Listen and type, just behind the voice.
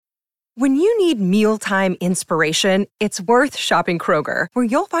When you need mealtime inspiration, it's worth shopping Kroger, where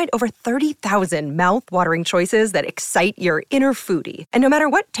you'll find over 30,000 mouth-watering choices that excite your inner foodie. And no matter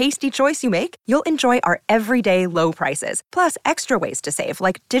what tasty choice you make, you'll enjoy our everyday low prices, plus extra ways to save,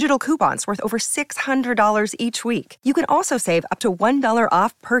 like digital coupons worth over $600 each week. You can also save up to $1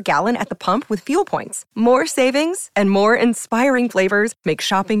 off per gallon at the pump with fuel points. More savings and more inspiring flavors make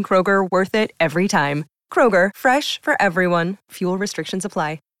shopping Kroger worth it every time. Kroger, fresh for everyone. Fuel restrictions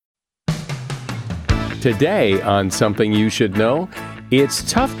apply. Today on Something You Should Know,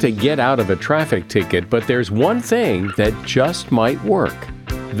 it's tough to get out of a traffic ticket, but there's one thing that just might work.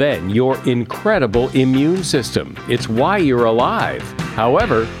 Then your incredible immune system. It's why you're alive.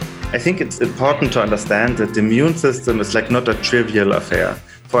 However, I think it's important to understand that the immune system is not a trivial affair.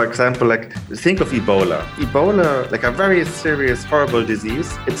 For example, think of Ebola. Ebola, a very serious, horrible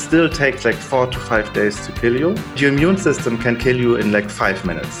disease, it still takes 4 to 5 days to kill you. Your immune system can kill you in 5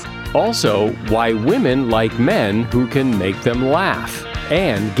 minutes. also why women like men who can make them laugh,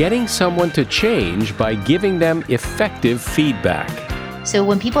 and getting someone to change by giving them effective feedback. So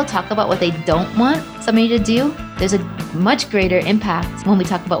when people talk about what they don't want somebody to do, there's a much greater impact when we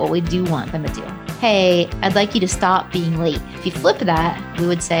talk about what we do want them to do. Hey, I'd like you to stop being late. If you flip that, we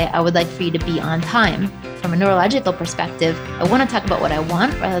would say, I would like for you to be on time. From a neurological perspective, I want to talk about what I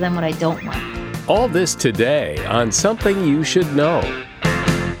want rather than what I don't want. All this today on Something You Should Know.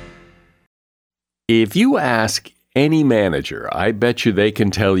 If you ask any manager, I bet you they can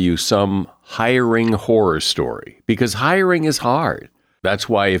tell you some hiring horror story, because hiring is hard. That's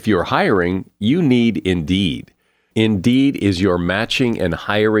why if you're hiring, you need Indeed. Indeed is your matching and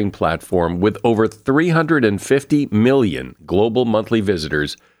hiring platform with over 350 million global monthly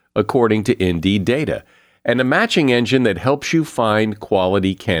visitors, according to Indeed data, and a matching engine that helps you find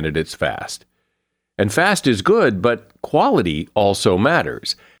quality candidates fast. And fast is good, but quality also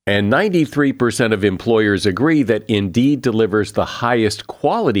matters. And 93% of employers agree that Indeed delivers the highest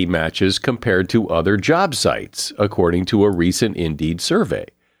quality matches compared to other job sites, according to a recent Indeed survey.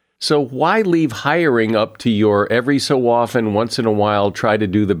 So why leave hiring up to your every so often, once in a while, try to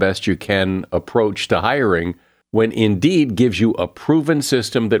do the best you can approach to hiring when Indeed gives you a proven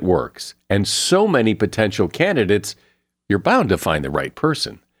system that works and so many potential candidates, you're bound to find the right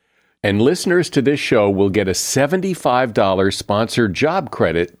person. And listeners to this show will get a $75 sponsored job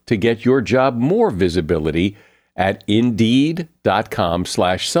credit to get your job more visibility at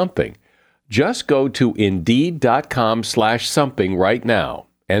Indeed.com/something. Just go to Indeed.com/something right now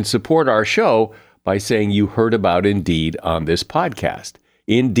and support our show by saying you heard about Indeed on this podcast.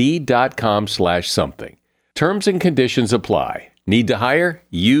 Indeed.com/something. Terms and conditions apply. Need to hire?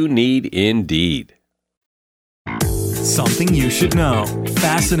 You need Indeed. Something you should know.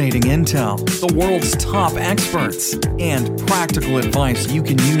 Fascinating intel, the world's top experts, and practical advice you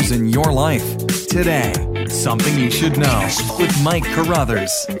can use in your life. Today, Something You Should Know with Mike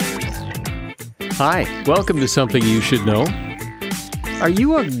Carruthers. Hi, welcome to Something You Should Know. Are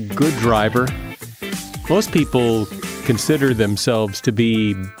you a good driver? Most people consider themselves to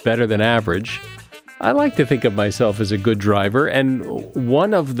be better than average. I like to think of myself as a good driver, and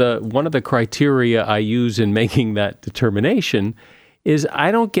one of the criteria I use in making that determination is I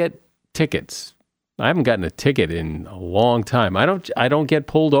don't get tickets. I haven't gotten a ticket in a long time. I don't get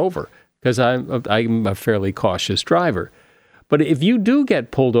pulled over because I'm a fairly cautious driver. But if you do get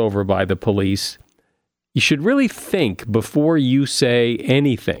pulled over by the police, you should really think before you say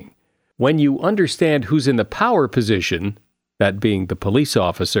anything. When you understand who's in the power position, that being the police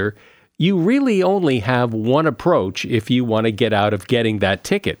officer, you really only have one approach if you want to get out of getting that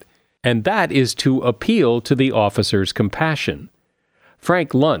ticket, and that is to appeal to the officer's compassion.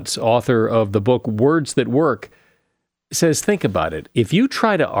 Frank Luntz, author of the book Words That Work, says, think about it. If you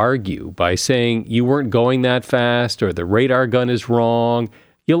try to argue by saying you weren't going that fast or the radar gun is wrong,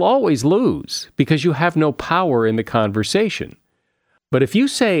 you'll always lose because you have no power in the conversation. But if you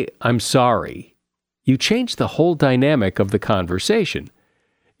say, I'm sorry, you change the whole dynamic of the conversation.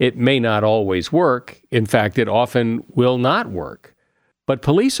 It may not always work. In fact, it often will not work. But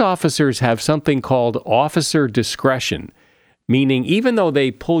police officers have something called officer discretion, meaning even though they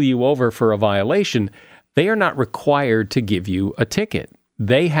pull you over for a violation, they are not required to give you a ticket.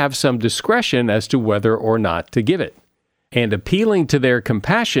 They have some discretion as to whether or not to give it. And appealing to their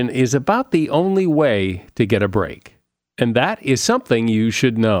compassion is about the only way to get a break. And that is something you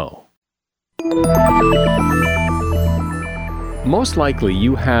should know. Most likely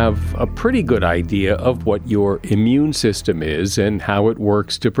you have a pretty good idea of what your immune system is and how it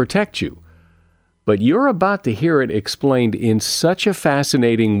works to protect you. But you're about to hear it explained in such a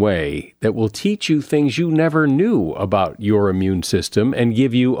fascinating way that will teach you things you never knew about your immune system and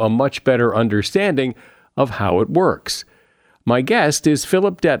give you a much better understanding of how it works. My guest is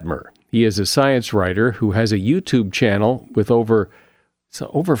Philipp Dettmer. He is a science writer who has a YouTube channel with over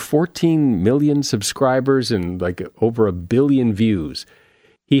 14 million subscribers and over 1 billion views.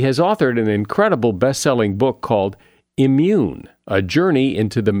 He has authored an incredible best-selling book called Immune, a journey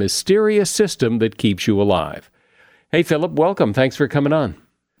into the mysterious system that keeps you alive. Hey, Philipp, welcome. Thanks for coming on.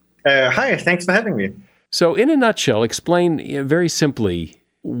 Hi, thanks for having me. So in a nutshell, explain very simply,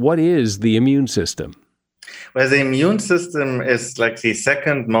 what is the immune system? Well, the immune system is like the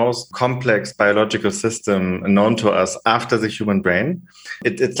second most complex biological system known to us after the human brain.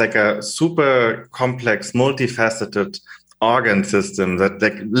 It's like a super complex, multifaceted organ system that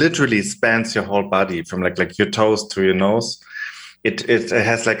literally spans your whole body from like your toes to your nose. It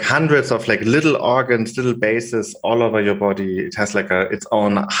has hundreds of little organs, little bases all over your body. It has its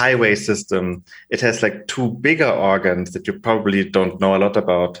own highway system. It has 2 bigger organs that you probably don't know a lot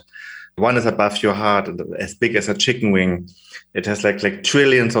about. One is above your heart, and as big as a chicken wing. It has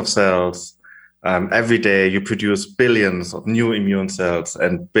trillions of cells. Every day you produce billions of new immune cells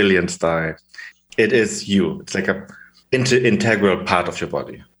and billions die. It is you. It's like a integral part of your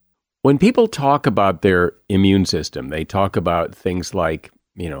body. When people talk about their immune system, they talk about things like,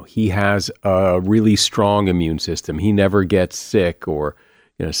 he has a really strong immune system. He never gets sick, or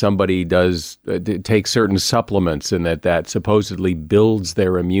somebody does take certain supplements and that supposedly builds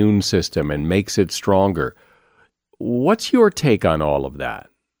their immune system and makes it stronger. What's your take on all of that?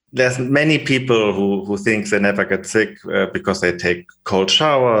 There's many people who think they never get sick because they take cold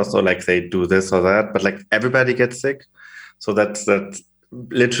showers or they do this or that, but everybody gets sick. So that's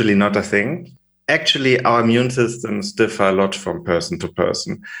literally not a thing. Actually, our immune systems differ a lot from person to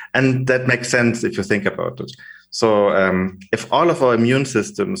person. And that makes sense if you think about it. So if all of our immune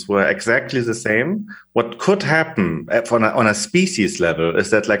systems were exactly the same, what could happen on a species level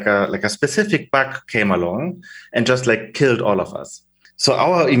is that a specific bug came along and just killed all of us. So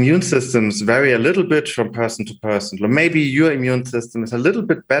our immune systems vary a little bit from person to person. Maybe your immune system is a little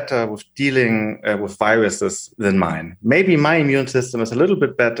bit better with dealing with viruses than mine. Maybe my immune system is a little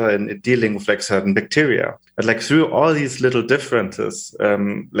bit better in dealing with certain bacteria. But through all these little differences,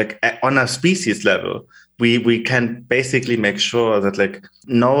 on a species level, we can basically make sure that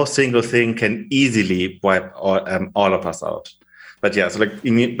no single thing can easily wipe all of us out. But yeah, so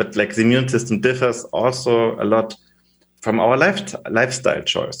the immune system differs also a lot from our lifestyle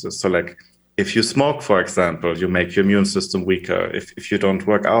choices. So if you smoke, for example, you make your immune system weaker. If you don't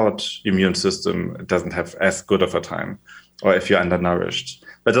work out, your immune system doesn't have as good of a time. Or if you're undernourished.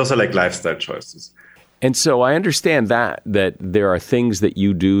 But also lifestyle choices. And so I understand that there are things that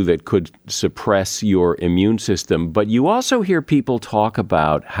you do that could suppress your immune system, but you also hear people talk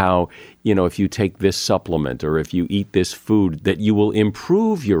about how, if you take this supplement or if you eat this food, that you will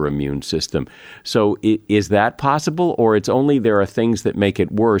improve your immune system. So is that possible, or it's only there are things that make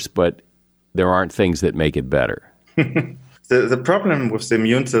it worse, but there aren't things that make it better? The problem with the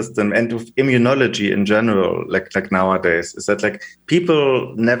immune system and with immunology in general, nowadays, is that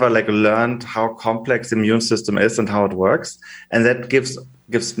people never learned how complex the immune system is and how it works, and that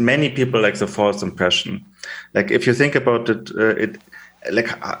gives many people the false impression. If you think about it,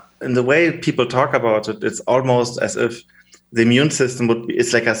 in the way people talk about it, it's almost as if the immune system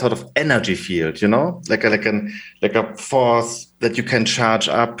is a sort of energy field, like a force that you can charge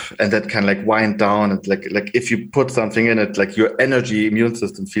up and that can wind down, and if you put something in it, your energy immune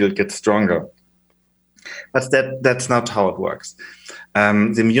system field gets stronger. But that's not how it works.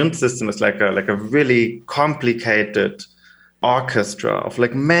 The immune system is like a really complicated orchestra of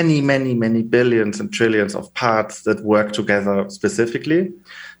many billions and trillions of parts that work together specifically.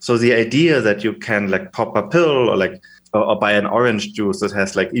 So the idea that you can pop a pill or buy an orange juice that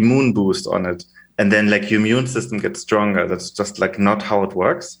has immune boost on it, and then your immune system gets stronger, that's just not how it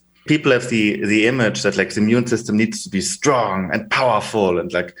works. People have the image that the immune system needs to be strong and powerful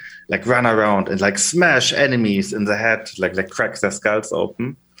and run around and smash enemies in the head, crack their skulls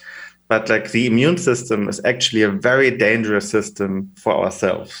open. But the immune system is actually a very dangerous system for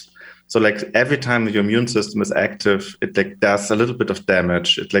ourselves. So every time your immune system is active, it does a little bit of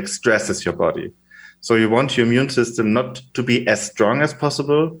damage. It stresses your body. So you want your immune system not to be as strong as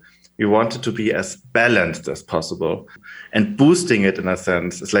possible. You want it to be as balanced as possible. And boosting it, in a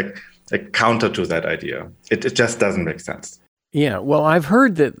sense, is a counter to that idea. It just doesn't make sense. Yeah, well, I've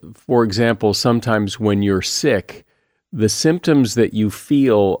heard that, for example, sometimes when you're sick, the symptoms that you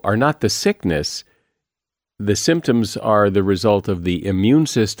feel are not the sickness. the symptoms are the result of the immune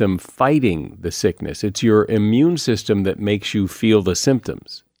system fighting the sickness. It's your immune system that makes you feel the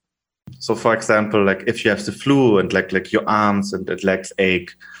symptoms. So, for example, like if you have the flu and like your arms and legs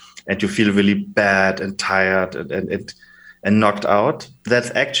ache, and you feel really bad and tired and knocked out, that's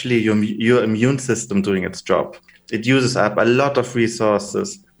actually your immune system doing its job. It uses up a lot of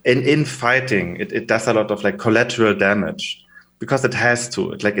resources. In fighting, it does a lot of like collateral damage because it has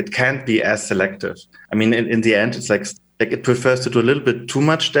to. It can't be as selective. I mean, in the end, it's like it prefers to do a little bit too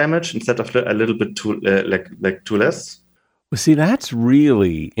much damage instead of a little bit too too less. Well, see, that's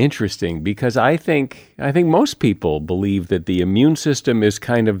really interesting because I think most people believe that the immune system is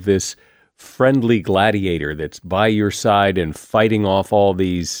kind of this friendly gladiator that's by your side and fighting off all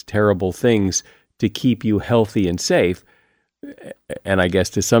these terrible things to keep you healthy and safe. And I guess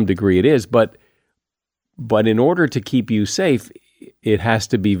to some degree it is, but in order to keep you safe, it has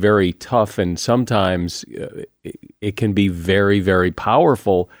to be very tough, and sometimes it can be very, very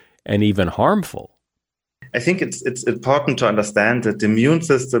powerful and even harmful. I think it's important to understand that the immune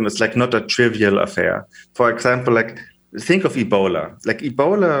system is like not a trivial affair. For example, like think of Ebola.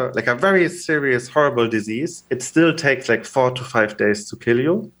 Ebola, like a very serious, horrible disease, it still takes like 4 to 5 days to kill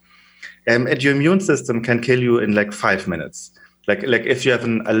you. And your immune system can kill you in like 5 minutes. Like if you have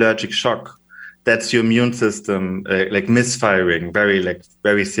an allergic shock, that's your immune system like misfiring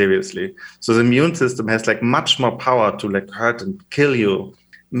very seriously. So the immune system has like much more power to like hurt and kill you.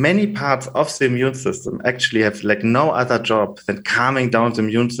 Many parts of the immune system actually have like no other job than calming down the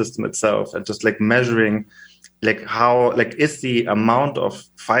immune system itself and just like measuring like how, like, is the amount of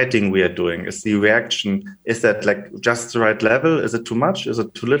fighting we are doing, is the reaction, is that like just the right level? Is it too much? Is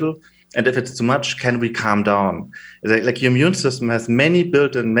it too little? And if it's too much, can we calm down? Like your immune system has many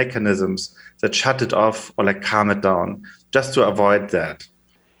built-in mechanisms that shut it off or like calm it down just to avoid that.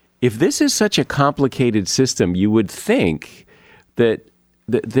 If this is such a complicated system, you would think that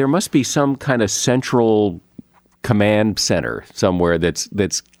there must be some kind of central command center somewhere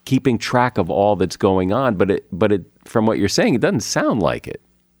that's keeping track of all that's going on. But it from what you're saying, it doesn't sound like it.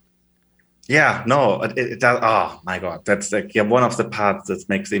 Yeah, no, it does. Oh my God, that's like one of the parts that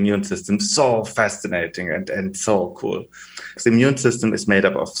makes the immune system so fascinating and so cool. The immune system is made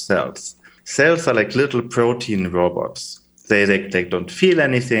up of cells. Cells are like little protein robots. They don't feel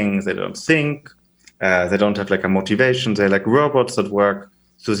anything. They don't think. They don't have like a motivation. They're like robots that work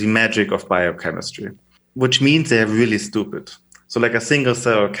through the magic of biochemistry, which means they're really stupid. So like a single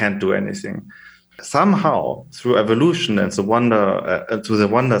cell can't do anything. Somehow, through evolution and the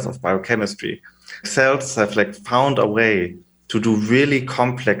wonders of biochemistry, cells have like found a way to do really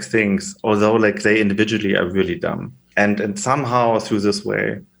complex things, although like they individually are really dumb. And somehow through this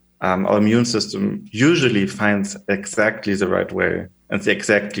way, our immune system usually finds exactly the right way and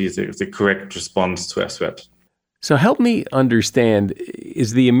exactly the correct response to a threat. So help me understand,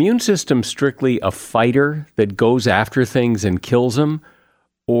 is the immune system strictly a fighter that goes after things and kills them?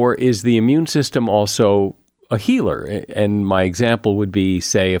 Or is the immune system also a healer? And my example would be,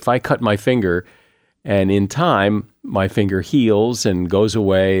 say, if I cut my finger and in time my finger heals and goes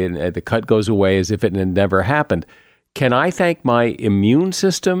away and the cut goes away as if it had never happened, can I thank my immune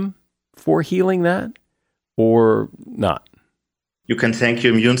system for healing that or not? You can thank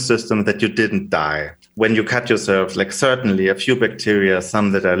your immune system that you didn't die. When you cut yourself, like certainly a few bacteria,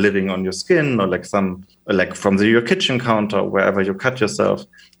 some that are living on your skin or like some like from your kitchen counter, wherever you cut yourself,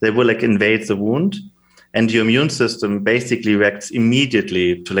 they will like invade the wound. And your immune system basically reacts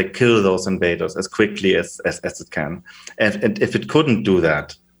immediately to like kill those invaders as quickly as it can. And if it couldn't do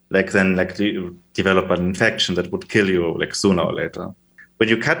that, like then like you develop an infection that would kill you like sooner or later. When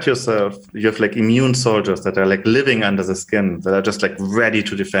you cut yourself, you have like immune soldiers that are like living under the skin that are just like ready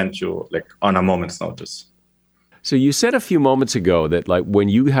to defend you like on a moment's notice. So you said a few moments ago that like when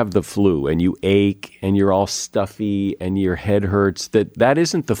you have the flu and you ache and you're all stuffy and your head hurts, that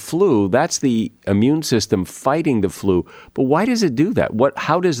isn't the flu, that's the immune system fighting the flu. But why does it do that?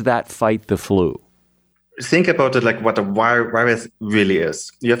 How does that fight the flu? Think about it like what a virus really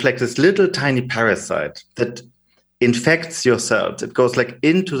is. You have like this little tiny parasite that infects your cells. It goes like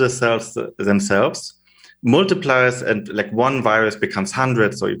into the cells themselves, multiplies, and like one virus becomes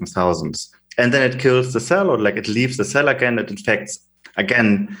hundreds or even thousands. And then it kills the cell, or like it leaves the cell again, it infects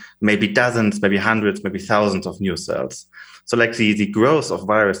again, maybe dozens, maybe hundreds, maybe thousands of new cells. So like the growth of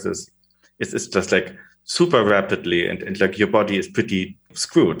viruses is just like super rapidly, and like your body is pretty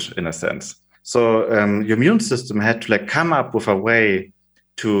screwed in a sense. So your immune system had to like come up with a way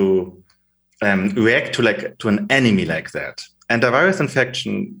to react to an enemy like that. And a virus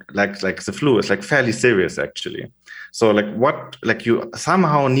infection like the flu is like fairly serious actually. So you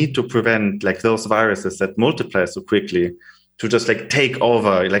somehow need to prevent like those viruses that multiply so quickly to just like take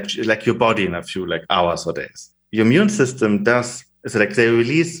over like your body in a few like hours or days. Your immune system is like they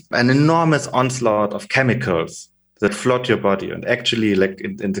release an enormous onslaught of chemicals that flood your body. And actually, like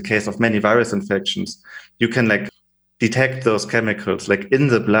in the case of many virus infections, you can like detect those chemicals like in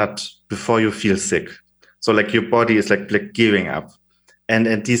the blood before you feel sick. So like your body is like gearing up.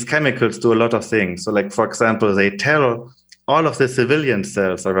 And these chemicals do a lot of things. So like, for example, they tell all of the civilian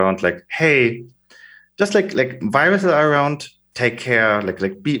cells around like, hey, just like viruses are around, take care,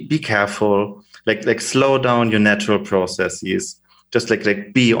 like be careful, like slow down your natural processes, just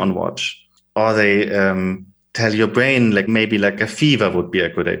like be on watch. Or they tell your brain like maybe like a fever would be a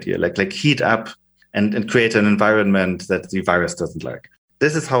good idea, like heat up and create an environment that the virus doesn't like.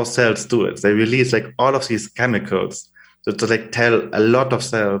 This is how cells do it. They release like all of these chemicals to like tell a lot of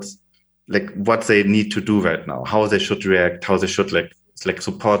cells like what they need to do right now, how they should react, how they should like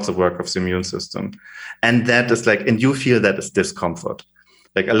support the work of the immune system. And that is like, and you feel that is discomfort.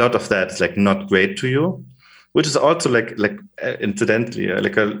 Like a lot of that is like not great to you, which is also like incidentally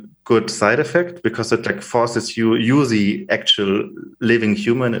like a good side effect, because it like forces you the actual living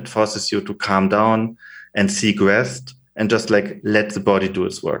human, it forces you to calm down and seek rest and just like let the body do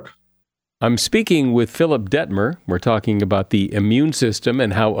its work. I'm speaking with Philipp Dettmer. We're talking about the immune system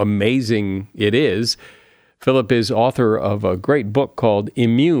and how amazing it is. Philipp is author of a great book called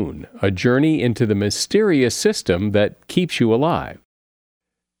Immune, A Journey into the Mysterious System That Keeps You Alive.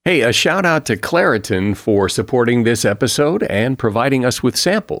 Hey, a shout out to Claritin for supporting this episode and providing us with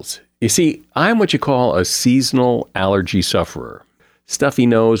samples. You see, I'm what you call a seasonal allergy sufferer. Stuffy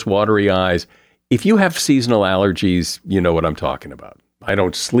nose, watery eyes. If you have seasonal allergies, you know what I'm talking about. I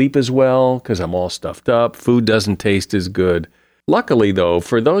don't sleep as well because I'm all stuffed up. Food doesn't taste as good. Luckily, though,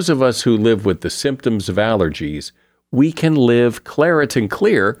 for those of us who live with the symptoms of allergies, we can live Claritin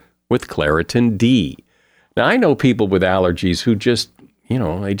Clear with Claritin D. Now, I know people with allergies who just,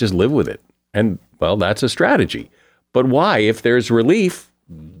 they just live with it. And, well, that's a strategy. But why? If there's relief,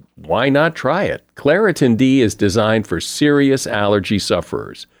 why not try it? Claritin D is designed for serious allergy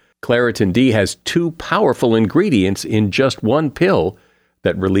sufferers. Claritin D has 2 powerful ingredients in just one pill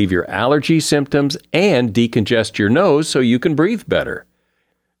that relieve your allergy symptoms and decongest your nose so you can breathe better.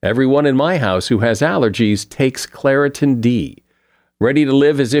 Everyone in my house who has allergies takes Claritin D. Ready to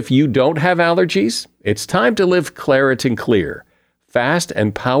live as if you don't have allergies? It's time to live Claritin Clear. Fast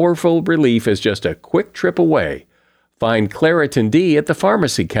and powerful relief is just a quick trip away. Find Claritin D at the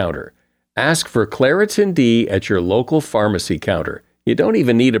pharmacy counter. Ask for Claritin D at your local pharmacy counter. You don't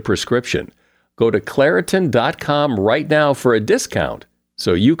even need a prescription. Go to Claritin.com right now for a discount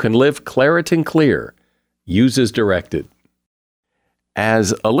so you can live Claritin Clear. Use as directed.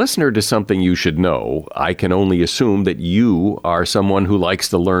 As a listener to Something You Should Know, I can only assume that you are someone who likes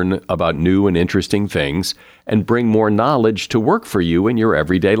to learn about new and interesting things and bring more knowledge to work for you in your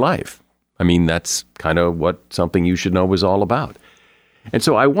everyday life. I mean, that's kind of what Something You Should Know is all about. And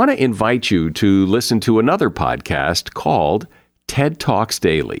so I want to invite you to listen to another podcast called TED Talks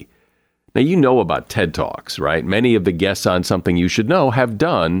Daily. Now, you know about TED Talks, right? Many of the guests on Something You Should Know have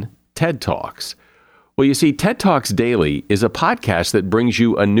done TED Talks. Well, you see, TED Talks Daily is a podcast that brings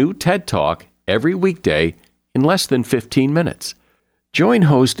you a new TED Talk every weekday in less than 15 minutes. Join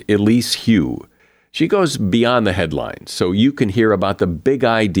host Elise Hu. She goes beyond the headlines so you can hear about the big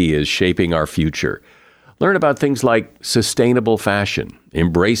ideas shaping our future. Learn about things like sustainable fashion,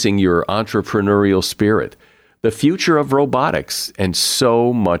 embracing your entrepreneurial spirit, the future of robotics, and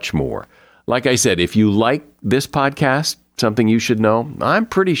so much more. Like I said, if you like this podcast, Something You Should Know, I'm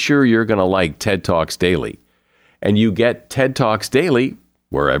pretty sure you're going to like TED Talks Daily. And you get TED Talks Daily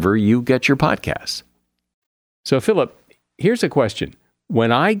wherever you get your podcasts. So, Philipp, here's a question.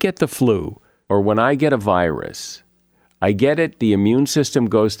 When I get the flu or when I get a virus, I get it, the immune system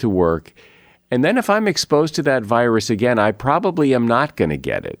goes to work, and then if I'm exposed to that virus again, I probably am not going to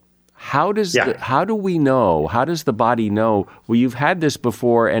get it. How do we know? How does the body know, well, you've had this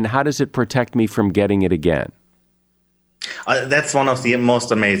before, and how does it protect me from getting it again? That's one of the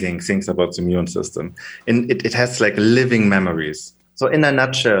most amazing things about the immune system. It has like living memories. So in a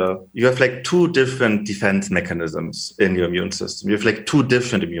nutshell, you have like 2 different defense mechanisms in your immune system. You have like 2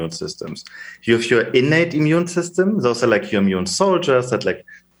 different immune systems. You have your innate immune system. Those are like your immune soldiers that like,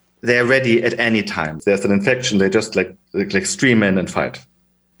 they're ready at any time. There's an infection, they just like stream in and fight.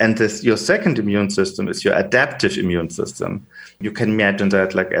 And your second immune system is your adaptive immune system. You can imagine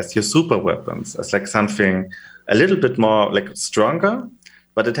that like as your super weapons, as like something a little bit more like stronger,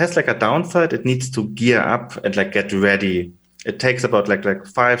 but it has like a downside. It needs to gear up and like get ready It takes about like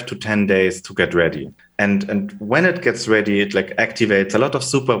 5 to 10 days to get ready. And when it gets ready, it like activates a lot of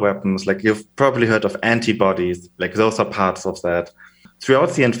super weapons. Like you've probably heard of antibodies, like those are parts of that.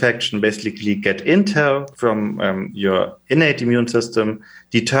 Throughout the infection, basically get intel from your innate immune system,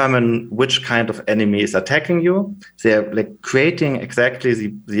 determine which kind of enemy is attacking you. They're like creating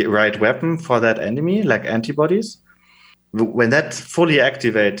exactly the right weapon for that enemy, like antibodies. When that's fully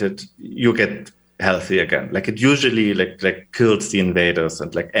activated, you get healthy again. Like it usually like kills the invaders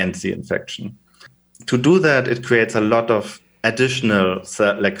and like ends the infection. To do that, it creates a lot of additional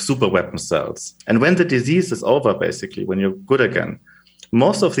like super weapon cells. And when the disease is over, basically, when you're good again,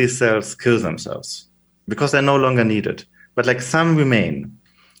 most of these cells kill themselves because they're no longer needed. But like some remain,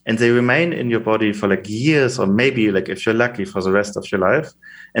 and they remain in your body for like years, or maybe like if you're lucky for the rest of your life.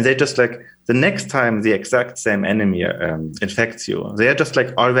 And they just like the next time the exact same enemy infects you, they are just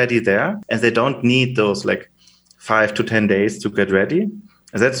like already there, and they don't need those like 5 to 10 days to get ready.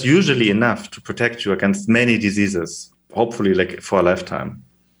 And that's usually enough to protect you against many diseases, hopefully like for a lifetime.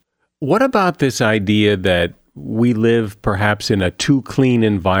 What about this idea that we live perhaps in a too clean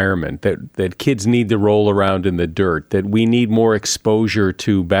environment, that kids need to roll around in the dirt, that we need more exposure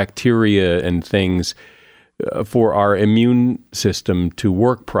to bacteria and things for our immune system to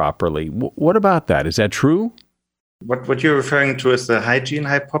work properly? What about that? Is that true? What you're referring to is the hygiene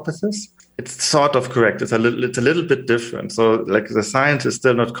hypothesis. It's sort of correct. It's a little bit different. So like the science is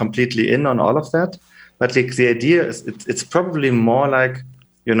still not completely in on all of that, but like the idea is it's probably more like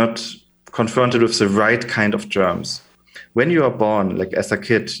you're not confronted with the right kind of germs. When you are born, like as a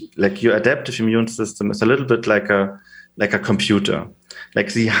kid, like your adaptive immune system is a little bit like a computer.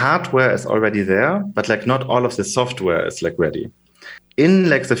 Like the hardware is already there, but like not all of the software is like ready. In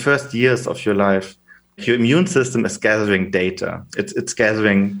like the first years of your life, your immune system is gathering data. It's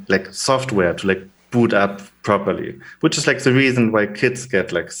gathering like software to like boot up properly, which is like the reason why kids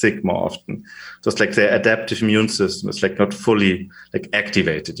get like sick more often. Just like their adaptive immune system is like not fully like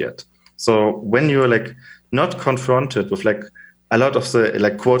activated yet. So when you're like not confronted with like a lot of the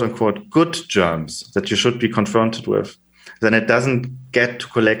like quote unquote good germs that you should be confronted with, then it doesn't get to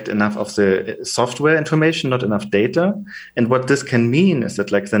collect enough of the software information, not enough data. And what this can mean is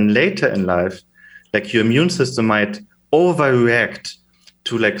that like then later in life, like your immune system might overreact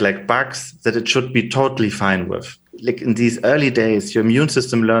to like bugs that it should be totally fine with. Like in these early days, your immune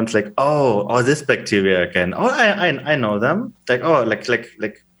system learns like, oh, this bacteria again. Oh, I know them. Like, oh,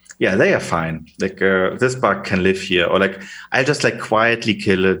 like, yeah, they are fine. Like this bug can live here, or like I'll just like quietly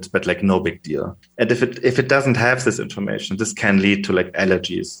kill it, but like no big deal. And if it doesn't have this information, this can lead to like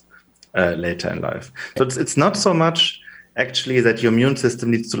allergies later in life. So it's not so much actually that your immune system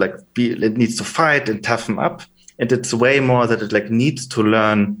needs to like it needs to fight and toughen up, and it's way more that it like needs to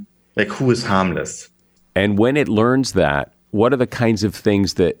learn like who is harmless. And when it learns that, what are the kinds of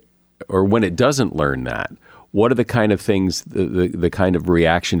things that, or when it doesn't learn that, what are the kind of things, the kind of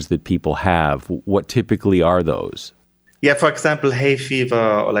reactions that people have? What typically are those? Yeah, for example, hay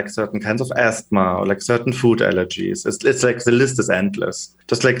fever, or like certain kinds of asthma, or like certain food allergies. It's like the list is endless.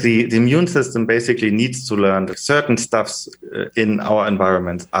 Just like the immune system basically needs to learn that certain stuffs in our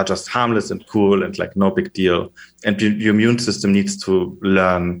environment are just harmless and cool and like no big deal. And your immune system needs to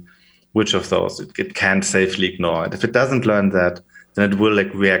learn which of those it can safely ignore. And if it doesn't learn that, then it will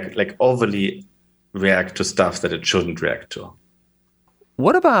like react, like overly react to stuff that it shouldn't react to.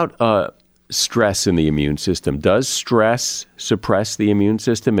 What about stress in the immune system? Does stress suppress the immune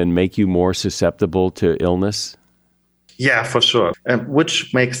system and make you more susceptible to illness? Yeah, for sure.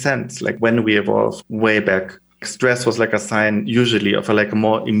 Which makes sense. Like when we evolved way back, stress was like a sign usually of a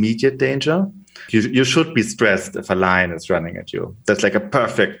more immediate danger. You should be stressed if a lion is running at you. That's like a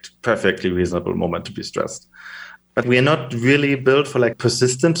perfectly reasonable moment to be stressed. But we are not really built for like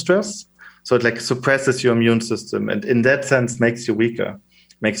persistent stress. So it like suppresses your immune system, and in that sense makes you weaker,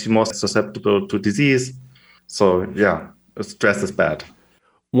 makes you more susceptible to disease. So yeah, stress is bad.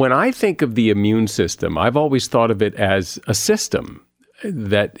 When I think of the immune system, I've always thought of it as a system,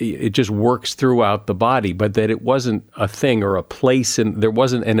 that it just works throughout the body, but that it wasn't a thing or a place, and there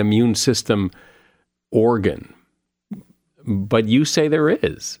wasn't an immune system organ. But you say there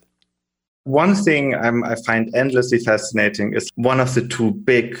is. One thing I find endlessly fascinating is one of the two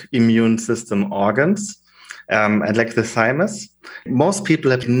big immune system organs, and like the thymus. Most people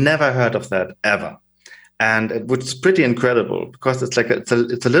have never heard of that ever. And which is pretty incredible because it's like it's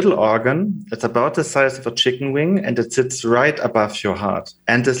a little organ. It's about the size of a chicken wing, and it sits right above your heart.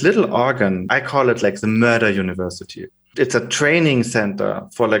 And this little organ, I call it like the murder university. It's a training center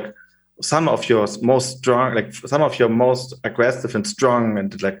for like some of your most strong, like some of your most aggressive and strong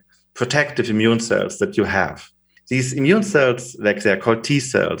and like protective immune cells that you have. These immune cells, like they are called T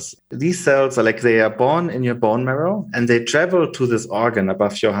cells. These cells are like they are born in your bone marrow and they travel to this organ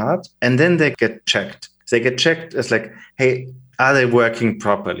above your heart and then they get checked. They get checked as like, hey, are they working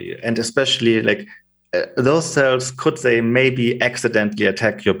properly? And especially like those cells, could they maybe accidentally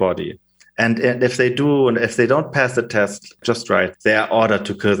attack your body? And if they do, and if they don't pass the test just right, they are ordered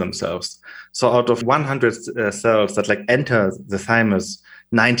to kill themselves. So out of 100 cells that like enter the thymus,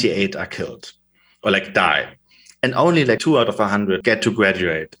 98 are killed or like die. And only like 2 out of 100 get to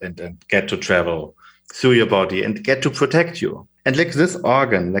graduate and get to travel through your body and get to protect you. And like this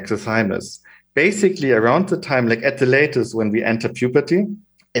organ, like the thymus, basically around the time, like at the latest when we enter puberty,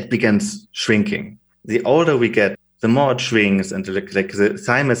 it begins shrinking. The older we get, the more it shrinks and like the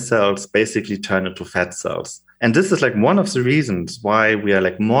thymus cells basically turn into fat cells. And this is like one of the reasons why we are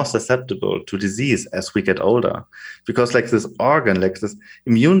like more susceptible to disease as we get older. Because like this organ, like this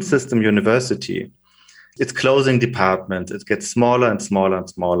immune system university, it's closing departments. It gets smaller and smaller and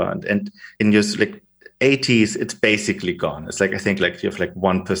smaller. And in your like 80s, it's basically gone. It's like, I think like you have like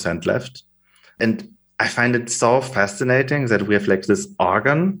 1% left. And I find it so fascinating that we have like this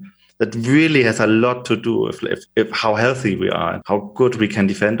organ that really has a lot to do with if how healthy we are and how good we can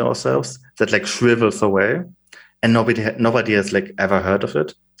defend ourselves, that like shrivels away. And nobody has like ever heard of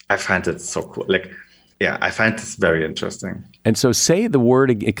it. I find it so cool. Like, yeah, I find this very interesting. And so say the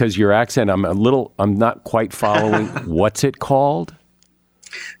word, because your accent, I'm not quite following. What's it called?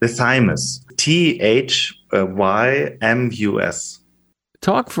 The thymus. THYMUS.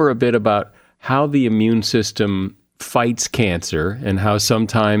 Talk for a bit about how the immune system fights cancer and how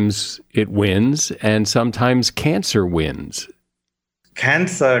sometimes it wins and sometimes cancer wins.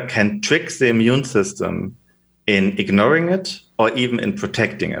 Cancer can trick the immune system in ignoring it or even in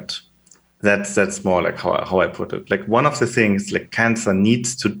protecting it. That's more like how I put it. Like one of the things like cancer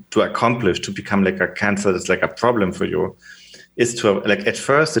needs to accomplish to become like a cancer that's like a problem for you is to like at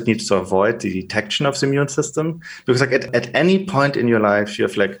first it needs to avoid the detection of the immune system, because like at any point in your life you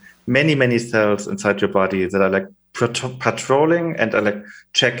have like many cells inside your body that are like patrolling and are like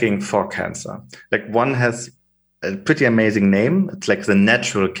checking for cancer. Like one has a pretty amazing name. It's like the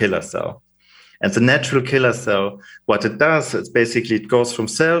natural killer cell. And the natural killer cell, what it does is basically it goes from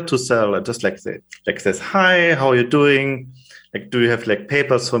cell to cell and just like says, hi, how are you doing? Like, do you have like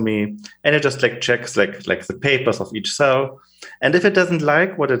papers for me? And it just like checks like the papers of each cell. And if it doesn't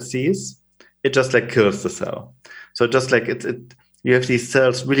like what it sees, it just like kills the cell. So just like you have these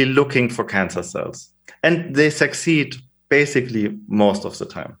cells really looking for cancer cells. And they succeed basically most of the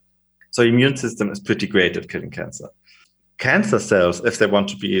time. So immune system is pretty great at killing cancer. Cancer cells, if they want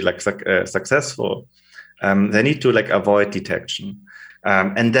to be like successful, they need to like avoid detection,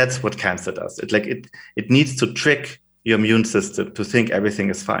 and that's what cancer does. It needs to trick your immune system to think everything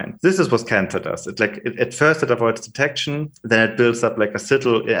is fine. This is what cancer does. At first it avoids detection, then it builds up like a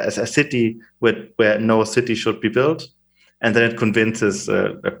city where no city should be built, and then it convinces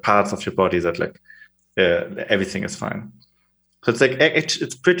parts of your body that like everything is fine. So it's like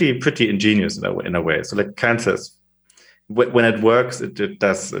it's pretty ingenious in a way. So like cancer is, when it works, it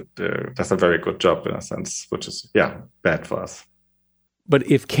does a very good job in a sense, which is, bad for us. But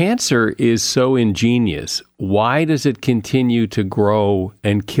if cancer is so ingenious, why does it continue to grow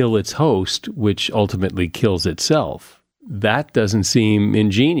and kill its host, which ultimately kills itself? That doesn't seem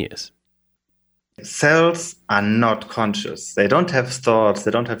ingenious. Cells are not conscious. They don't have thoughts,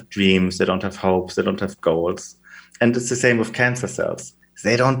 they don't have dreams, they don't have hopes, they don't have goals. And it's the same with cancer cells.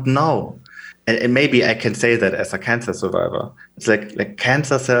 They don't know. And maybe I can say that as a cancer survivor. It's like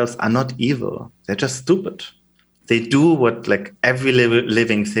cancer cells are not evil. They're just stupid. They do what like every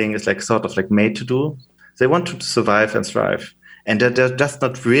living thing is like sort of like made to do. They want to survive and thrive. And they're just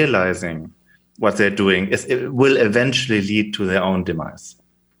not realizing what they're doing. It will eventually lead to their own demise.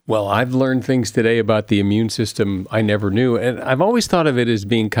 Well, I've learned things today about the immune system I never knew. And I've always thought of it as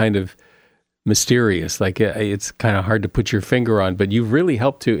being kind of mysterious, like it's kind of hard to put your finger on, but you've really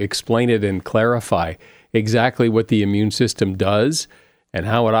helped to explain it and clarify exactly what the immune system does and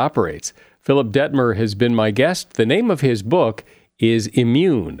how it operates. Philipp Dettmer has been my guest. The name of his book is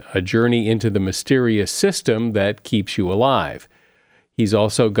Immune, A Journey into the Mysterious System That Keeps You Alive. He's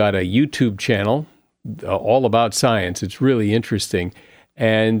also got a YouTube channel all about science. It's really interesting.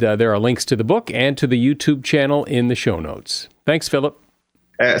 And there are links to the book and to the YouTube channel in the show notes. Thanks, Philipp.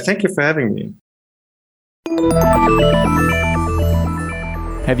 Thank you for having me.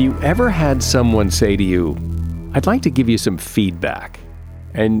 Have you ever had someone say to you, I'd like to give you some feedback?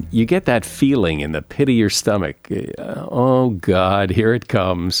 And you get that feeling in the pit of your stomach. Oh, God, here it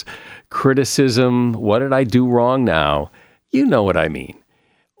comes. Criticism. What did I do wrong now? You know what I mean.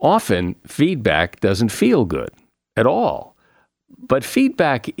 Often, feedback doesn't feel good. at all. But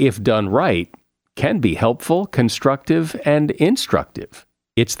feedback, if done right, can be helpful, constructive, and instructive.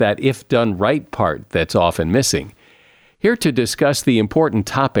 It's that if done right part that's often missing. Here to discuss the important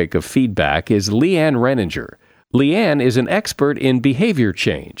topic of feedback is Leanne Renninger. Leanne is an expert in behavior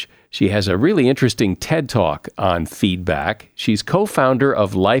change. She has a really interesting TED Talk on feedback. She's co-founder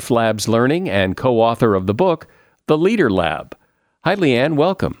of Life Labs Learning and co-author of the book, The Leader Lab. Hi, Leanne.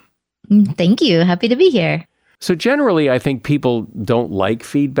 Welcome. Thank you. Happy to be here. So generally, I think people don't like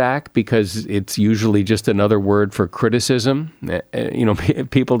feedback because it's usually just another word for criticism.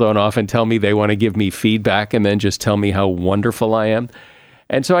 People don't often tell me they want to give me feedback and then just tell me how wonderful I am.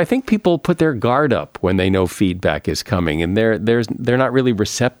 And so I think people put their guard up when they know feedback is coming, and they're not really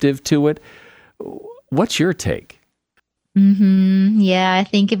receptive to it. What's your take? Yeah, I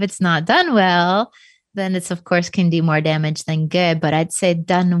think if it's not done well, then it's, of course, can do more damage than good. But I'd say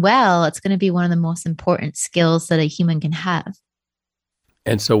done well, it's going to be one of the most important skills that a human can have.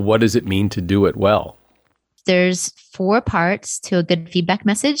 And so what does it mean to do it well? There's 4 parts to a good feedback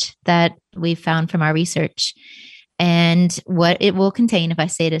message that we found from our research. And what it will contain, if I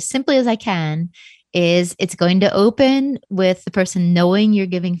say it as simply as I can, is it's going to open with the person knowing you're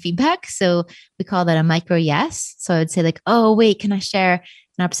giving feedback. So we call that a micro yes. So I would say like, oh, wait, can I share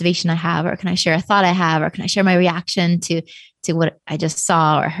an observation I have, or can I share a thought I have, or can I share my reaction to what I just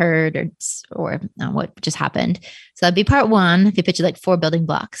saw or heard or what just happened? So that'd be part 1. If you picture like 4 building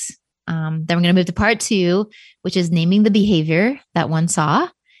blocks. Then we're going to move to part 2, which is naming the behavior that one saw.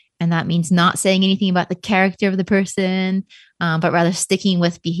 And that means not saying anything about the character of the person, but rather sticking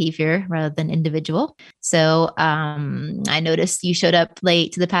with behavior rather than individual. So I noticed you showed up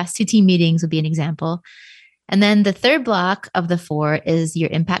late to the past 2 team meetings would be an example. And then the 3rd block of the 4 is your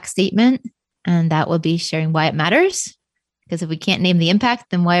impact statement. And that will be sharing why it matters. Because if we can't name the impact,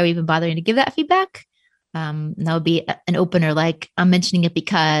 then why are we even bothering to give that feedback? And that would be an opener like, I'm mentioning it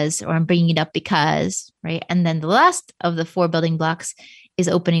because, or I'm bringing it up because, right? And then the last of the 4 building blocks is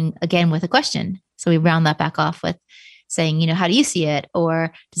opening again with a question. So we round that back off with saying, how do you see it?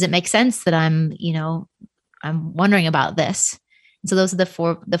 Or does it make sense that I'm wondering about this? And so those are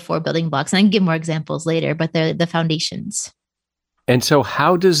the four building blocks. And I can give more examples later, but they're the foundations. And so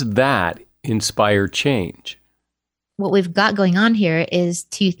how does that inspire change? What we've got going on here is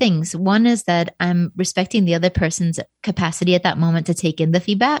 2 things. One is that I'm respecting the other person's capacity at that moment to take in the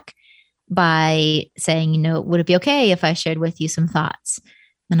feedback by saying, would it be okay if I shared with you some thoughts?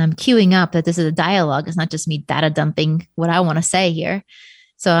 And I'm queuing up that this is a dialogue. It's not just me data dumping what I want to say here.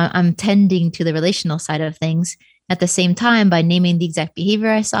 So I'm tending to the relational side of things at the same time by naming the exact behavior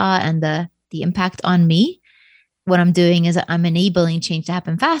I saw and the impact on me. What I'm doing is I'm enabling change to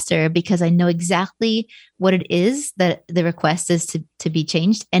happen faster because I know exactly what it is that the request is to be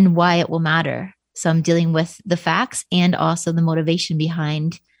changed and why it will matter. So I'm dealing with the facts and also the motivation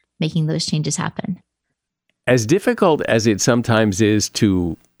behind making those changes happen. As difficult as it sometimes is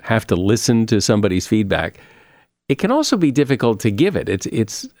to have to listen to somebody's feedback, it can also be difficult to give it.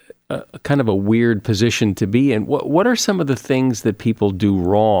 It's a kind of a weird position to be in. What are some of the things that people do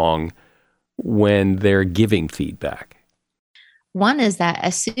wrong when they're giving feedback? One is that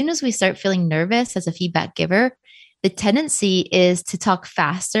as soon as we start feeling nervous as a feedback giver, the tendency is to talk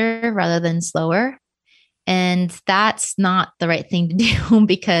faster rather than slower. And that's not the right thing to do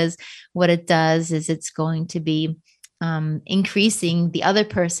because what it does is it's going to be increasing the other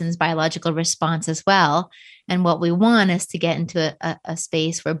person's biological response as well. And what we want is to get into a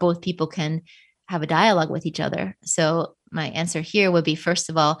space where both people can have a dialogue with each other. So my answer here would be, first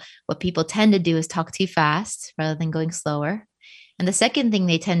of all, what people tend to do is talk too fast rather than going slower. And the second thing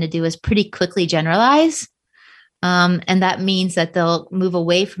they tend to do is pretty quickly generalize. And that means that they'll move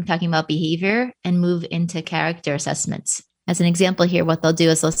away from talking about behavior and move into character assessments. As an example here, what they'll do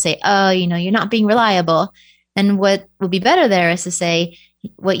is they'll say, oh, you're not being reliable. And what would be better there is to say,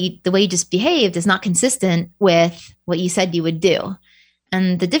 the way you just behaved is not consistent with what you said you would do.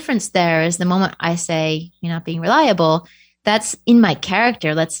 And the difference there is the moment I say you're not being reliable, that's in my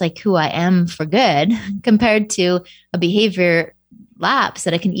character. That's like who I am for good compared to a behavior lapse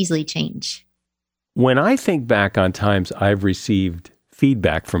that I can easily change. When I think back on times I've received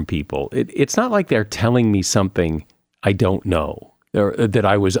feedback from people, it's not like they're telling me something I don't know or that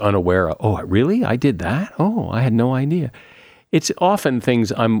I was unaware of. Oh, really? I did that? Oh, I had no idea. It's often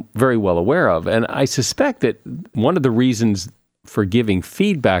things I'm very well aware of. And I suspect that one of the reasons for giving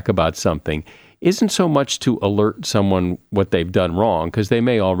feedback about something isn't so much to alert someone what they've done wrong, because they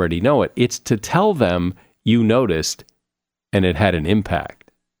may already know it. It's to tell them you noticed and it had an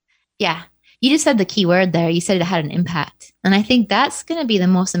impact. Yeah. You just said the key word there. You said it had an impact. And I think that's going to be the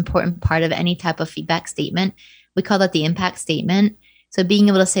most important part of any type of feedback statement, We call that the impact statement. So being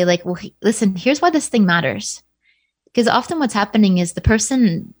able to say like, well, listen, here's why this thing matters. Because often what's happening is the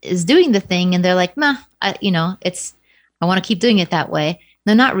person is doing the thing and they're like, nah, I want to keep doing it that way.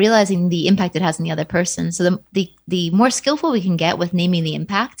 They're not realizing the impact it has on the other person. So the more skillful we can get with naming the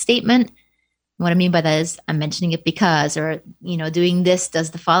impact statement, what I mean by that is I'm mentioning it because, or, doing this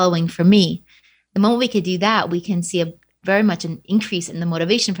does the following for me. The moment we could do that, we can see very much an increase in the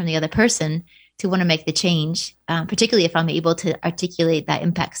motivation from the other person to want to make the change, particularly if I'm able to articulate that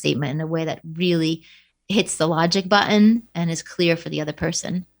impact statement in a way that really hits the logic button and is clear for the other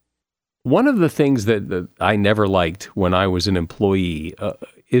person. One of the things that I never liked when I was an employee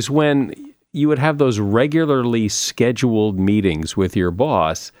is when you would have those regularly scheduled meetings with your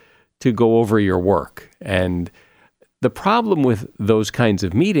boss to go over your work. And the problem with those kinds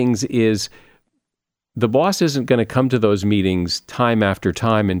of meetings is the boss isn't going to come to those meetings time after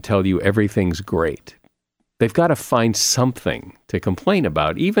time and tell you everything's great. They've got to find something to complain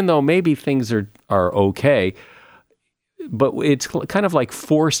about, even though maybe things are okay. But it's kind of like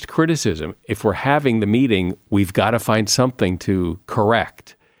forced criticism. If we're having the meeting, we've got to find something to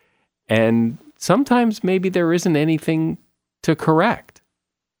correct. And sometimes maybe there isn't anything to correct.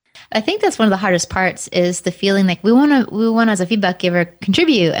 I think that's one of the hardest parts is the feeling like we want to as a feedback giver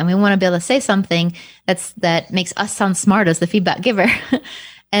contribute, and we want to be able to say something that makes us sound smart as the feedback giver.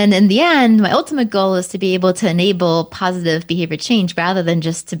 And in the end, my ultimate goal is to be able to enable positive behavior change rather than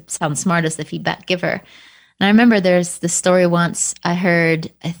just to sound smart as the feedback giver. And I remember there's this story once I heard,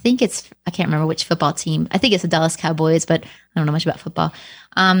 I can't remember which football team. I think it's the Dallas Cowboys, but I don't know much about football,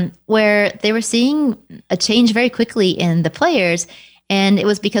 where they were seeing a change very quickly in the players. And it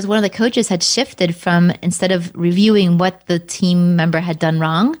was because one of the coaches had shifted from, instead of reviewing what the team member had done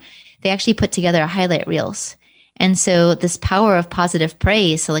wrong, they actually put together highlight reels. And so this power of positive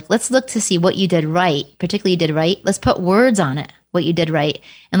praise. So like, let's look to see what you did right, particularly you did right. Let's put words on it, what you did right.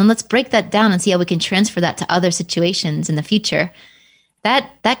 And then let's break that down and see how we can transfer that to other situations in the future.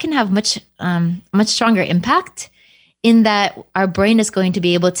 That can have much stronger impact in that our brain is going to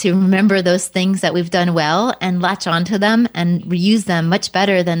be able to remember those things that we've done well and latch onto them and reuse them much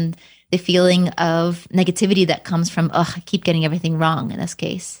better than the feeling of negativity that comes from, I keep getting everything wrong in this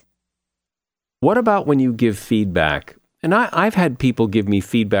case. What about when you give feedback? And I've had people give me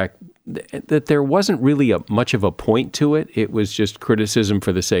feedback that there wasn't really much of a point to it. It was just criticism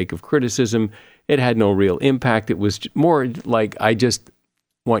for the sake of criticism. It had no real impact. It was more like, I just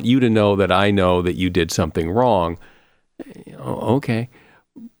want you to know that you did something wrong. Okay.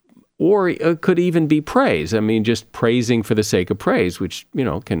 Or it could even be praise. I mean, just praising for the sake of praise, which,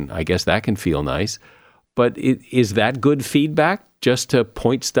 I guess that can feel nice. But is that good feedback just to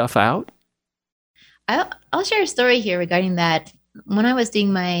point stuff out? I'll share a story here regarding that. When I was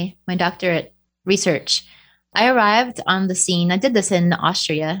doing my doctorate research, I arrived on the scene. I did this in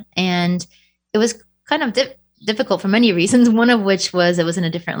Austria, and it was kind of difficult for many reasons, one of which was it was in a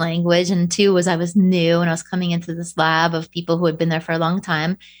different language, and two was I was new and I was coming into this lab of people who had been there for a long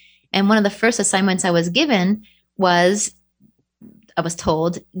time. And one of the first assignments I was given was, I was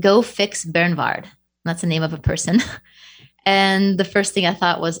told, go fix Bernvard. That's the name of a person. And the first thing I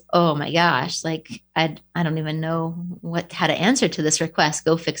thought was, oh my gosh, like I don't even know how to answer to this request,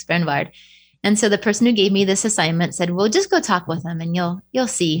 go fix Bernvard. And so the person who gave me this assignment said, well, just go talk with him and you'll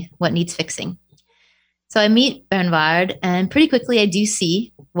see what needs fixing. So I meet Bernvard, and pretty quickly I do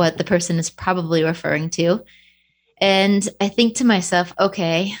see what the person is probably referring to. And I think to myself,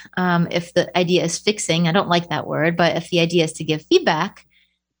 okay, if the idea is fixing, I don't like that word, but if the idea is to give feedback,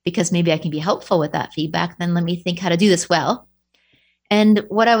 because maybe I can be helpful with that feedback, then let me think how to do this well. And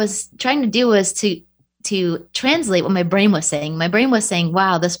what I was trying to do was to translate what my brain was saying. My brain was saying,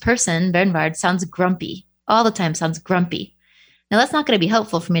 wow, this person, Bernvard, sounds grumpy. All the time sounds grumpy. Now, that's not going to be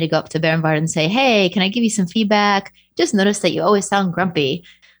helpful for me to go up to Bernvard and say, hey, can I give you some feedback? Just notice that you always sound grumpy.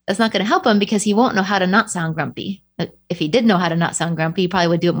 That's not going to help him because he won't know how to not sound grumpy. If he did know how to not sound grumpy, he probably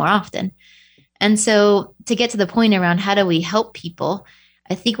would do it more often. And so to get to the point around how do we help people,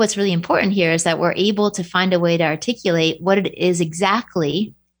 I think what's really important here is that we're able to find a way to articulate what it is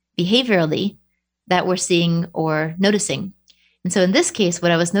exactly behaviorally that we're seeing or noticing. And so in this case,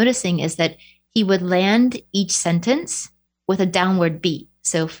 what I was noticing is that he would land each sentence with a downward beat.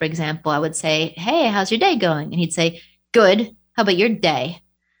 So for example, I would say, hey, how's your day going? And he'd say, good. How about your day?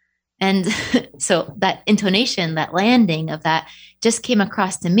 And so that intonation, that landing of that just came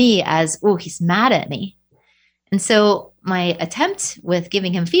across to me as, oh, he's mad at me. And so my attempt with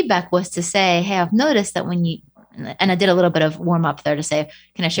giving him feedback was to say, hey, I've noticed that when you, and I did a little bit of warm up there to say,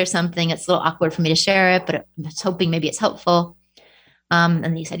 can I share something? It's a little awkward for me to share it, but I'm just hoping maybe it's helpful.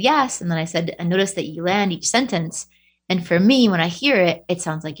 And he said, yes. And then I said, I noticed that you land each sentence. And for me, when I hear it, it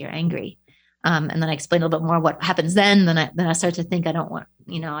sounds like you're angry. And then I explained a little bit more what happens then. Then I start to think I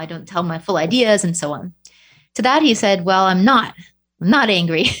don't tell my full ideas and so on. To that, he said, well, I'm not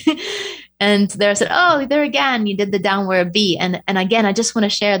angry. And there I said, oh, there again, you did the downward B. And again, I just want to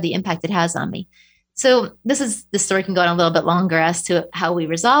share the impact it has on me. So the story can go on a little bit longer as to how we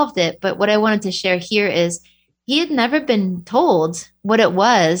resolved it. But what I wanted to share here is he had never been told what it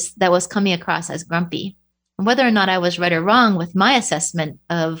was that was coming across as grumpy. And whether or not I was right or wrong with my assessment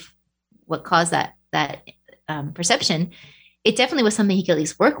of what caused that perception, it definitely was something he could at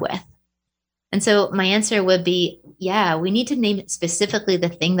least work with. And so my answer would be, yeah, we need to name specifically the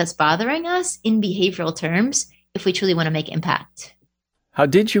thing that's bothering us in behavioral terms if we truly want to make impact. How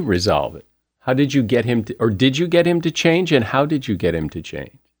did you resolve it? How did you get him to, or did you get him to change? And how did you get him to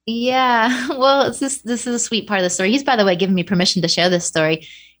change? Yeah, well, this is a sweet part of the story. He's, by the way, given me permission to share this story.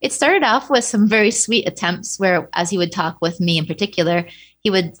 It started off with some very sweet attempts where, as he would talk with me in particular, he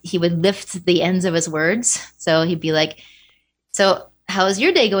would lift the ends of his words. So he'd be like, so how's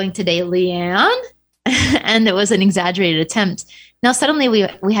your day going today, Leanne? And it was an exaggerated attempt. Now, suddenly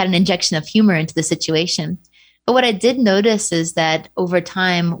we had an injection of humor into the situation. But what I did notice is that over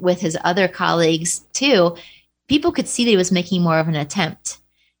time with his other colleagues too, people could see that he was making more of an attempt.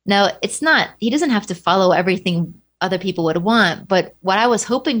 Now, he doesn't have to follow everything other people would want, but what I was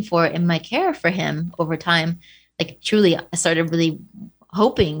hoping for in my care for him over time, like truly, I started really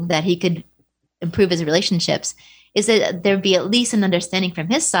hoping that he could improve his relationships, is that there'd be at least an understanding from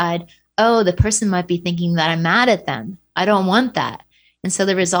his side, oh, the person might be thinking that I'm mad at them. I don't want that. And so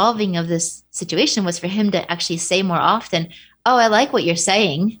the resolving of this situation was for him to actually say more often, oh, I like what you're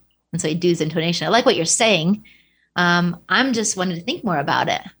saying. And so he'd do his intonation. I like what you're saying. I'm just wanting to think more about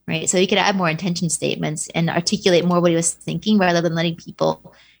it, right? So he could add more intention statements and articulate more what he was thinking rather than letting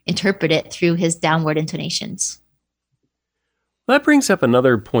people interpret it through his downward intonations. Well, that brings up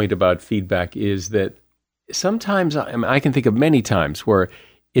another point about feedback is that sometimes, I can think of many times where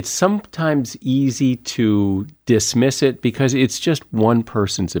it's sometimes easy to dismiss it because it's just one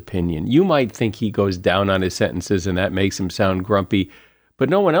person's opinion. You might think he goes down on his sentences and that makes him sound grumpy, but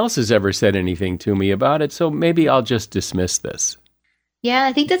no one else has ever said anything to me about it, so maybe I'll just dismiss this. Yeah,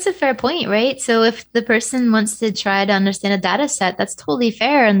 I think that's a fair point, right? So if the person wants to try to understand a data set, that's totally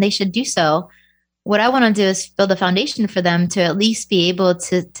fair and they should do so. What I want to do is build a foundation for them to at least be able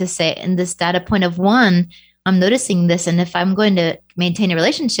to say, in this data point of 1, I'm noticing this. And if I'm going to maintain a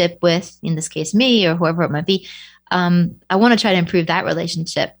relationship with, in this case, me or whoever it might be, I want to try to improve that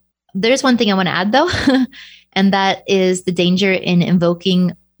relationship. There's one thing I want to add, though, and that is the danger in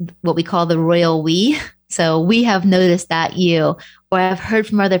invoking what we call the royal we. So we have noticed that you, or I've heard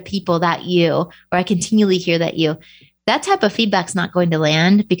from other people that you, or I continually hear that you. That type of feedback's not going to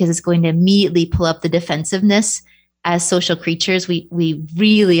land because it's going to immediately pull up the defensiveness. As social creatures, we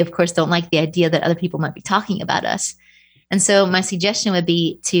really, of course, don't like the idea that other people might be talking about us. And so my suggestion would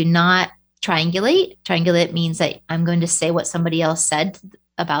be to not triangulate. Triangulate means that I'm going to say what somebody else said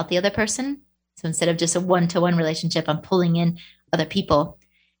about the other person. So instead of just a one-to-one relationship, I'm pulling in other people.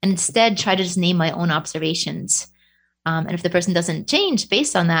 And instead, try to just name my own observations. And if the person doesn't change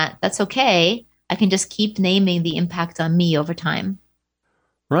based on that, that's okay. I can just keep naming the impact on me over time.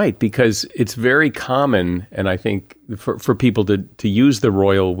 Right, because it's very common, and I think for people to use the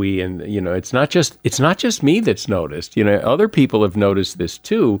royal we, and it's not just me that's noticed. Other people have noticed this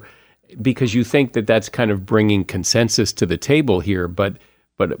too, because you think that that's kind of bringing consensus to the table here. But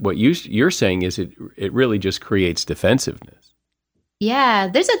what you're saying is it really just creates defensiveness. Yeah,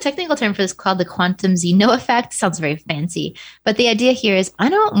 there's a technical term for this called the quantum Zeno effect. Sounds very fancy, but the idea here is I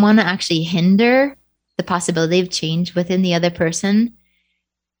don't want to actually hinder the possibility of change within the other person.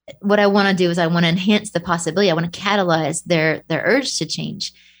 What I want to do is I want to enhance the possibility. I want to catalyze their urge to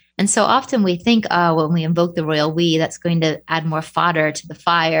change. And so often we think, when we invoke the royal we, that's going to add more fodder to the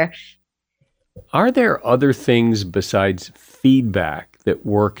fire. Are there other things besides feedback that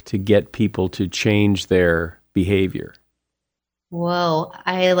work to get people to change their behavior? Whoa,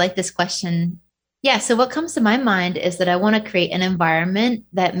 I like this question. Yeah, so what comes to my mind is that I want to create an environment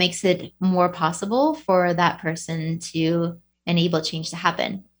that makes it more possible for that person to enable change to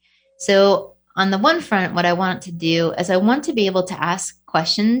happen. So on the one front, what I want to do is I want to be able to ask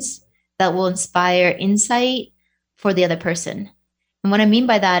questions that will inspire insight for the other person. And what I mean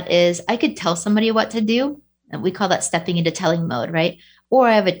by that is I could tell somebody what to do. And we call that stepping into telling mode, right? Or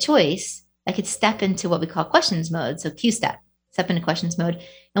I have a choice. I could step into what we call questions mode. So Q step into questions mode.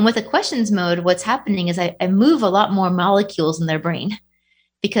 And with a questions mode, what's happening is I move a lot more molecules in their brain.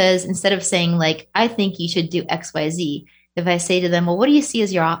 Because instead of saying like, I think you should do X, Y, Z, if I say to them, well, what do you see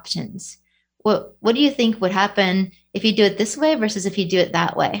as your options? What do you think would happen if you do it this way versus if you do it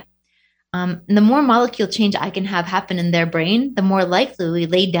that way? And the more molecule change I can have happen in their brain, the more likely we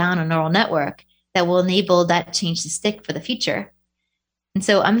lay down a neural network that will enable that change to stick for the future. And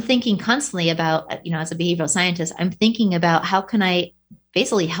so I'm thinking constantly about, as a behavioral scientist, I'm thinking about how can I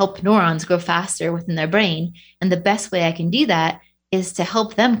basically help neurons grow faster within their brain. And the best way I can do that is to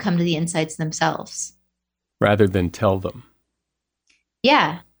help them come to the insights themselves. Rather than tell them.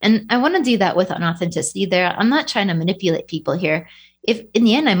 Yeah. And I want to do that with an authenticity there. I'm not trying to manipulate people here. If in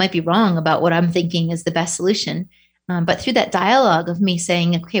the end, I might be wrong about what I'm thinking is the best solution. But through that dialogue of me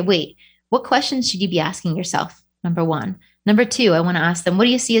saying, okay, wait, what questions should you be asking yourself? Number one. Number two, I want to ask them, what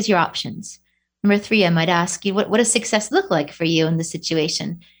do you see as your options? Number three, I might ask you, what does success look like for you in this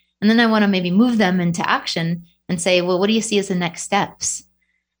situation? And then I want to maybe move them into action and say, well, what do you see as the next steps?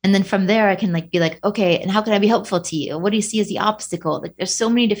 And then from there, I can be like, okay, and how can I be helpful to you? What do you see as the obstacle? Like, there's so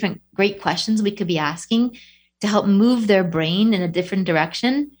many different great questions we could be asking to help move their brain in a different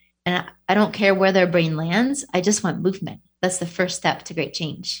direction. And I don't care where their brain lands. I just want movement. That's the first step to great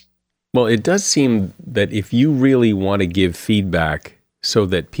change. Well, it does seem that if you really want to give feedback so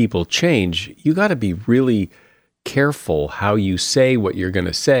that people change, you got to be really careful how you say what you're going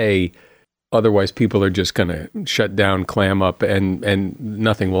to say. Otherwise, people are just going to shut down, clam up, and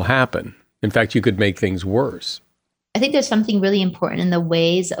nothing will happen. In fact, you could make things worse. I think there's something really important in the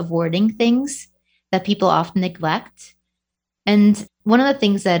ways of wording things that people often neglect. And one of the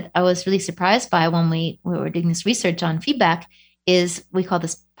things that I was really surprised by when we were doing this research on feedback is we call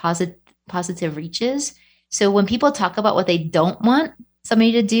this positive reaches. So when people talk about what they don't want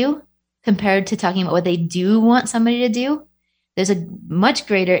somebody to do compared to talking about what they do want somebody to do, there's a much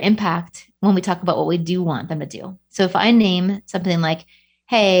greater impact when we talk about what we do want them to do. So if I name something like,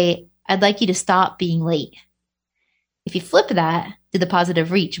 hey, I'd like you to stop being late. If you flip that to the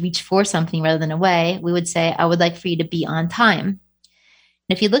positive reach for something rather than away, we would say, I would like for you to be on time. And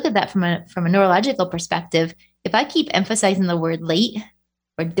if you look at that from a neurological perspective, if I keep emphasizing the word late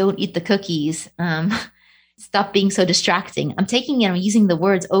or don't eat the cookies, stop being so distracting, I'm taking and I'm using the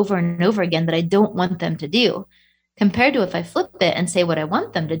words over and over again that I don't want them to do, compared to if I flip it and say what I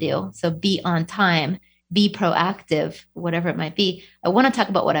want them to do. So be on time, be proactive, whatever it might be. I want to talk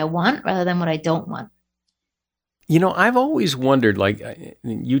about what I want rather than what I don't want. I've always wondered,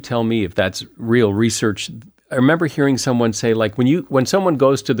 you tell me if that's real research. I remember hearing someone say, when someone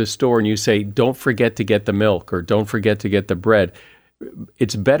goes to the store and you say, don't forget to get the milk or don't forget to get the bread,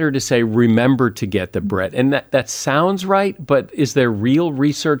 it's better to say, remember to get the bread. And that sounds right, but is there real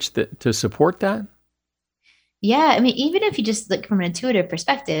research to support that? Yeah, I mean, even if you just look from an intuitive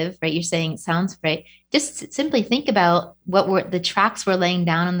perspective, right, you're saying it sounds right, just simply think about what the tracks we're laying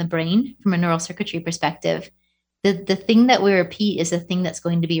down on the brain from a neural circuitry perspective. The thing that we repeat is the thing that's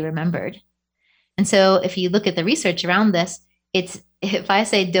going to be remembered. And so if you look at the research around this, it's if I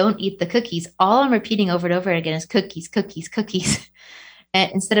say don't eat the cookies, all I'm repeating over and over again is cookies, cookies, cookies.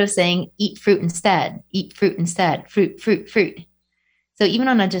 And instead of saying eat fruit instead, fruit, fruit, fruit. So even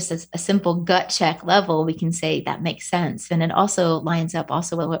on just a simple gut check level, we can say that makes sense. And it also lines up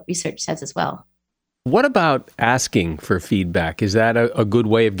also with what research says as well. What about asking for feedback? Is that a good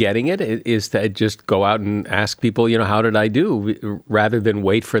way of getting it? Is to just go out and ask people, how did I do? Rather than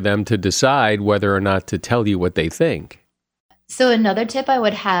wait for them to decide whether or not to tell you what they think. So another tip I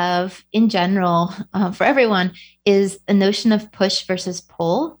would have in general for everyone is a notion of push versus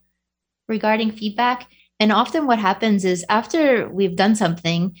pull regarding feedback. And often what happens is after we've done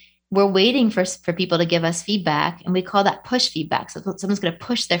something, we're waiting for people to give us feedback, and we call that push feedback. So someone's going to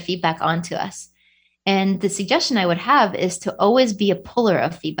push their feedback onto us. And the suggestion I would have is to always be a puller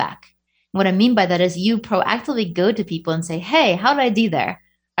of feedback. What I mean by that is you proactively go to people and say, hey, how did I do there?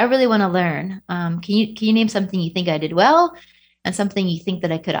 I really want to learn. Can you name something you think I did well and something you think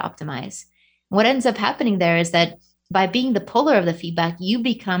that I could optimize? What ends up happening there is that by being the puller of the feedback, you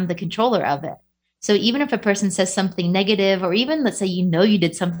become the controller of it. So even if a person says something negative, or even let's say you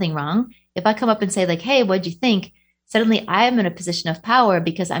did something wrong, if I come up and say hey, what'd you think? Suddenly I am in a position of power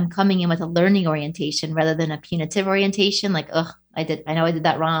because I'm coming in with a learning orientation rather than a punitive orientation. I know I did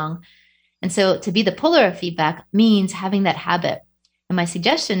that wrong. And so to be the puller of feedback means having that habit. And my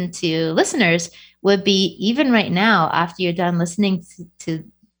suggestion to listeners would be, even right now, after you're done listening to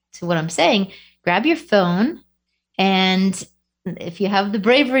what I'm saying, grab your phone, and if you have the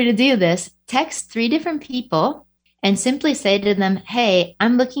bravery to do this, text 3 different people and simply say to them, hey,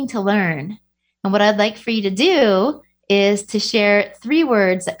 I'm looking to learn. And what I'd like for you to do is to share 3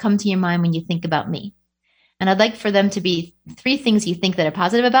 words that come to your mind when you think about me. And I'd like for them to be 3 things you think that are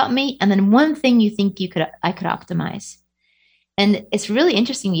positive about me, and then 1 thing you think I could optimize. And it's really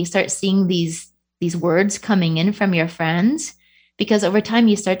interesting. You start seeing these words coming in from your friends, because over time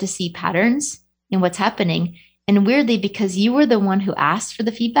you start to see patterns in what's happening. And weirdly, because you were the one who asked for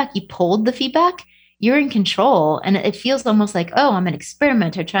the feedback, you pulled the feedback, you're in control. And it feels almost like, oh, I'm an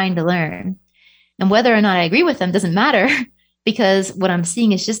experimenter trying to learn. And whether or not I agree with them doesn't matter, because what I'm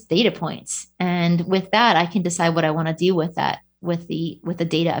seeing is just data points. And with that, I can decide what I want to do with that, with the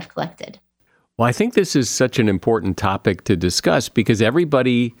data I've collected. Well, I think this is such an important topic to discuss, because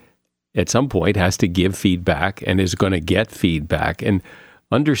everybody at some point has to give feedback and is going to get feedback. And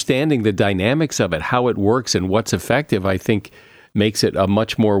understanding the dynamics of it, how it works and what's effective, I think makes it a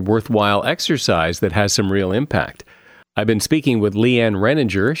much more worthwhile exercise that has some real impact. I've been speaking with Leanne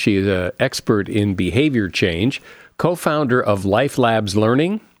Renninger. She is an expert in behavior change, co-founder of Life Labs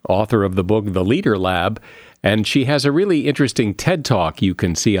Learning, author of the book The Leader Lab, and she has a really interesting TED Talk you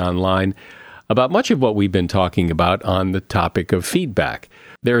can see online about much of what we've been talking about on the topic of feedback.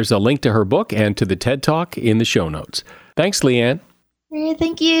 There's a link to her book and to the TED Talk in the show notes. Thanks, Leanne.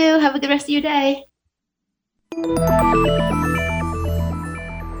 Thank you. Have a good rest of your day.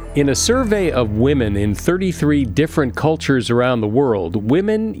 In a survey of women in 33 different cultures around the world,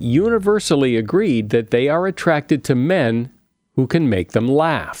 women universally agreed that they are attracted to men who can make them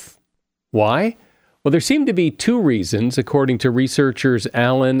laugh. Why? Well, there seem to be two reasons, according to researchers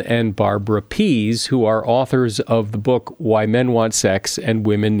Alan and Barbara Pease, who are authors of the book Why Men Want Sex and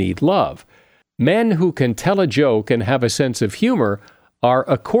Women Need Love. Men who can tell a joke and have a sense of humor are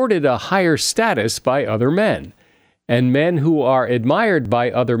accorded a higher status by other men. And men who are admired by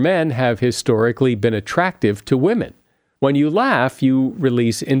other men have historically been attractive to women. When you laugh, you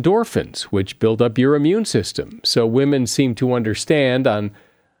release endorphins, which build up your immune system. So women seem to understand on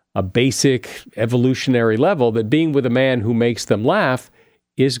a basic evolutionary level that being with a man who makes them laugh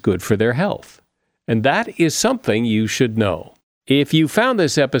is good for their health. And that is something you should know. If you found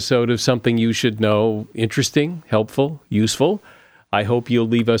this episode of Something You Should Know interesting, helpful, useful, I hope you'll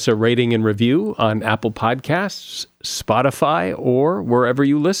leave us a rating and review on Apple Podcasts, Spotify, or wherever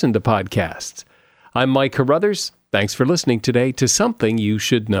you listen to podcasts. I'm Mike Carruthers. Thanks for listening today to Something You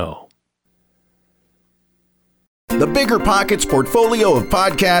Should Know. The Bigger Pockets portfolio of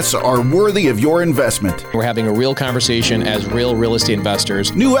podcasts are worthy of your investment. We're having a real conversation as real estate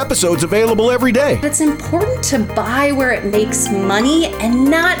investors. New episodes available every day. It's important to buy where it makes money and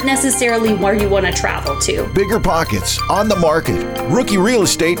not necessarily where you want to travel to. Bigger Pockets, On the Market, Rookie Real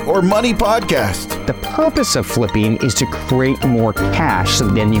Estate, or Money Podcast. The purpose of flipping is to create more cash so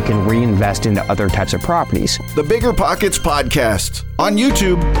then you can reinvest into other types of properties. The Bigger Pockets Podcast on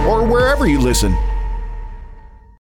YouTube or wherever you listen.